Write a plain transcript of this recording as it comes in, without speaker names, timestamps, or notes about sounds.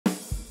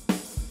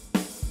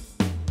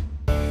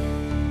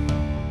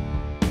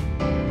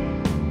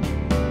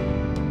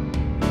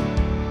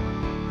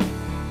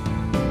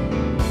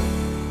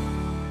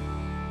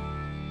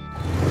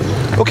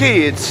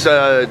Okay, it's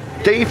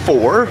day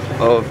 4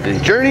 of the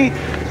journey,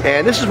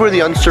 and this is where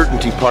the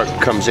uncertainty part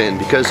comes in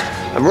because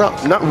I'm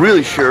not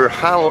really sure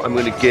how I'm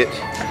going to get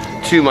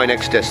to my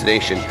next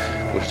destination,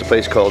 which is a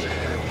place called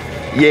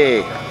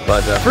Yay.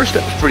 But first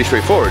step is pretty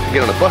straightforward.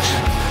 Get on a bus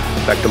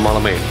back to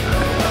Malamane.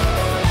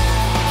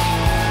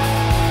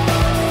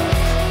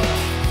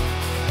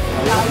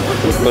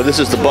 Well, this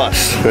is the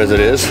bus, as it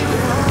is.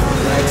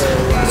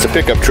 It's a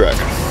pickup truck.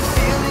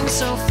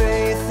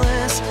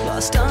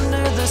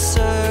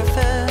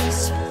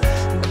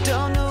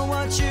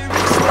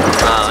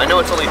 I know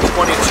it's only 22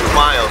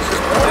 miles.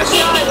 This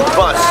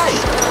bus,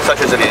 such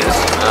as it is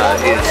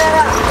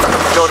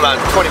going about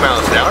 20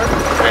 miles an hour,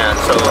 and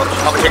so it'll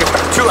probably take us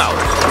about 2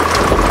 hours.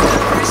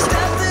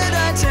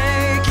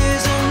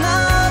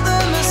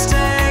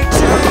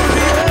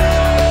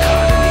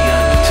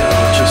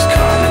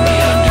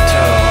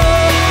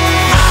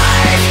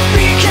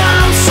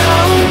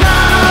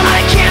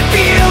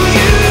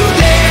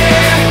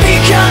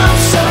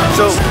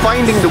 So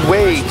finding the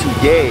way to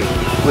Yay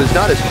was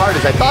not as hard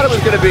as I thought it was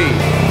going to be.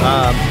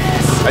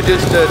 I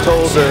just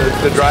told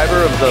the driver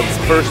of the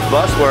first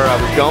bus where I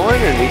was going,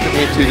 and he took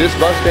me to this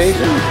bus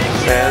station,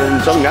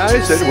 and some guy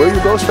said, "Where are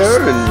you bus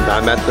fare?" And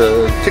I'm at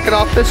the ticket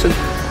office, and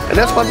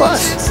that's my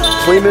bus.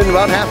 It's leaving in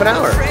about half an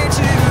hour.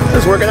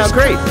 It's working out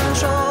great.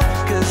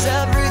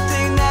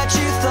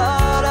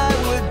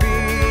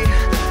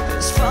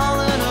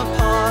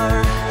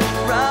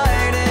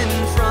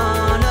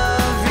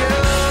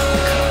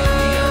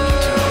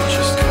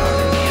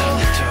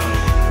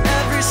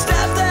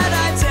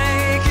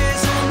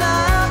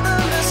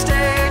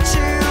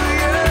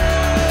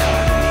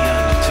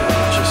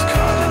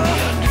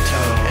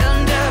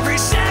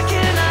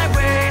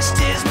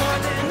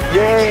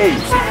 Yay!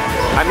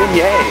 I'm in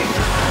Yay.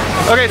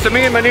 Okay, so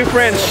me and my new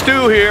friend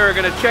Stu here are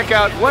gonna check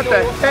out what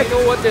the heck. I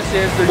know what this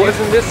is. They're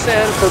using this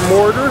sand for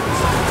mortar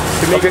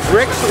to make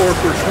bricks or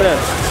for cement.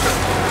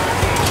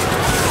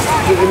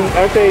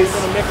 Aren't they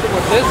gonna mix it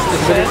with this? The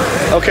sand?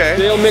 Okay.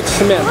 They'll mix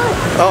cement.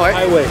 Oh,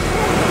 highway.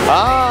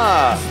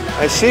 Ah,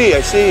 I see.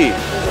 They're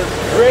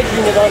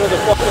dredging it out of the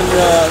fucking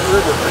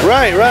river.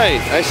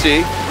 Right, I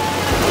see.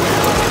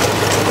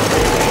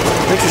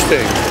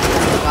 Interesting.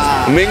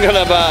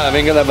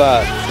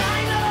 Mingalaba.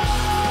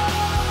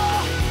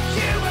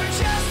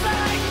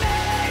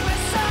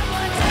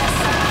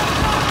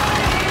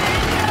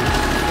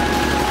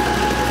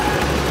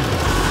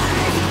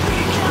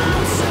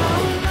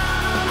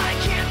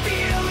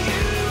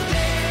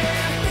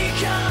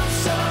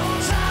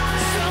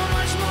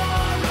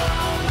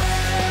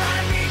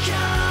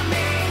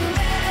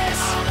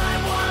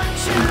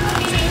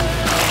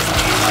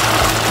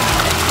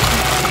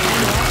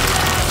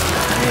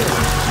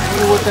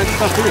 What that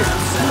stuff is?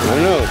 I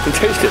don't know. You can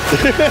taste it.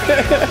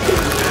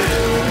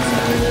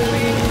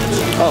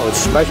 Oh,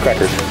 it's rice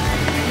crackers.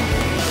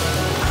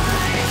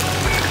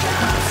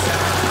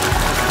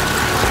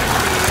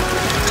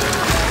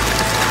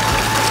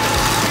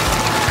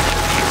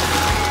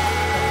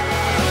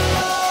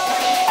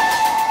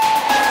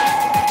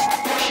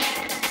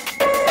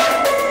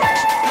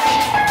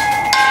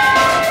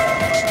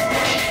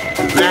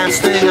 Last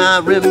thing I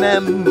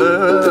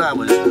remember, I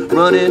was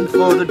running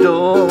for the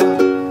door.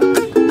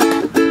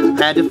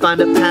 Had to find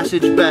a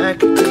passage back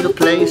to the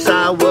place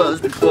I was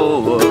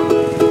before.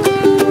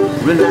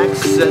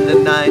 Relax at the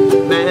night,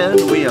 man,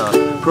 we are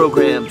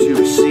programmed to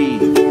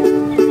receive.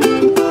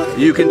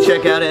 You can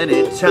check out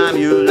anytime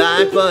you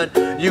like, but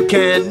you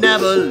can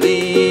never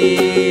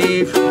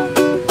leave.